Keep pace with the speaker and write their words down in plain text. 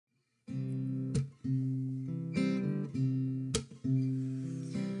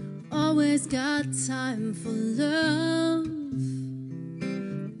always got time for love.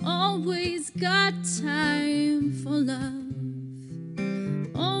 Always got time for love.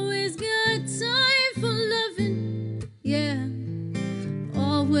 Always got time for loving. Yeah.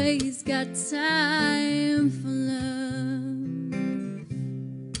 Always got time for love.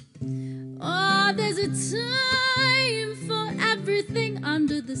 Oh, there's a time for everything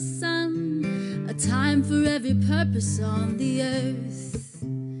under the sun. A time for every purpose on the earth.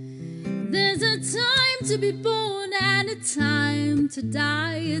 There's a time to be born and a time to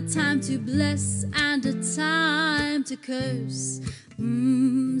die, a time to bless and a time to curse.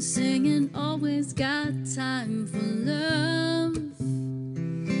 Singing always got time for love.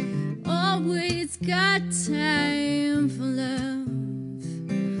 Always got time for love.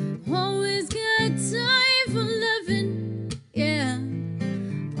 Always got time for loving. Yeah.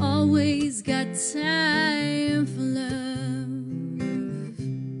 Always got time for love.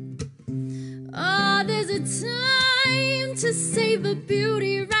 Oh, there's a time to savor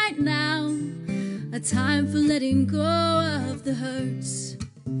beauty right now. A time for letting go of the hurts.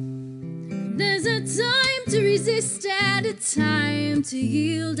 There's a time to resist and a time to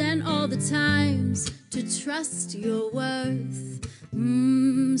yield, and all the times to trust your worth.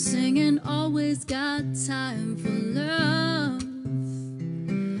 Singing always got time for love.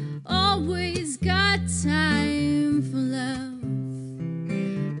 Always got time for love.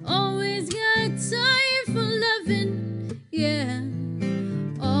 Always got time for loving. Yeah.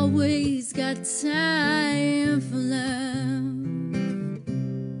 Always got time for love.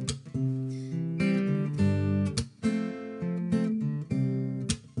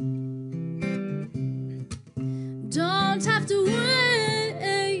 Don't have to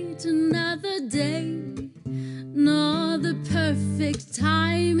wait another day. No, the perfect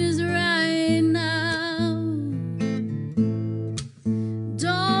time is right now.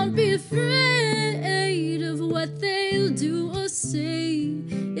 Don't be afraid of what they'll do or say.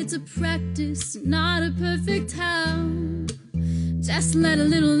 It's a practice, not a perfect how. Just let a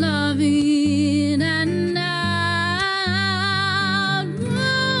little love in and out.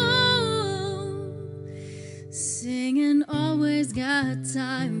 Whoa. Singing always got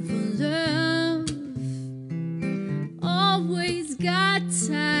time for love. Always got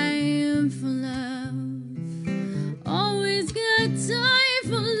time for love. Always got time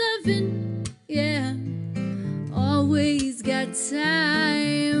for loving. Yeah. Always got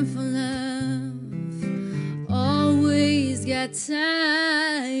time for love. Always got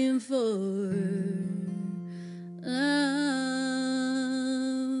time for love.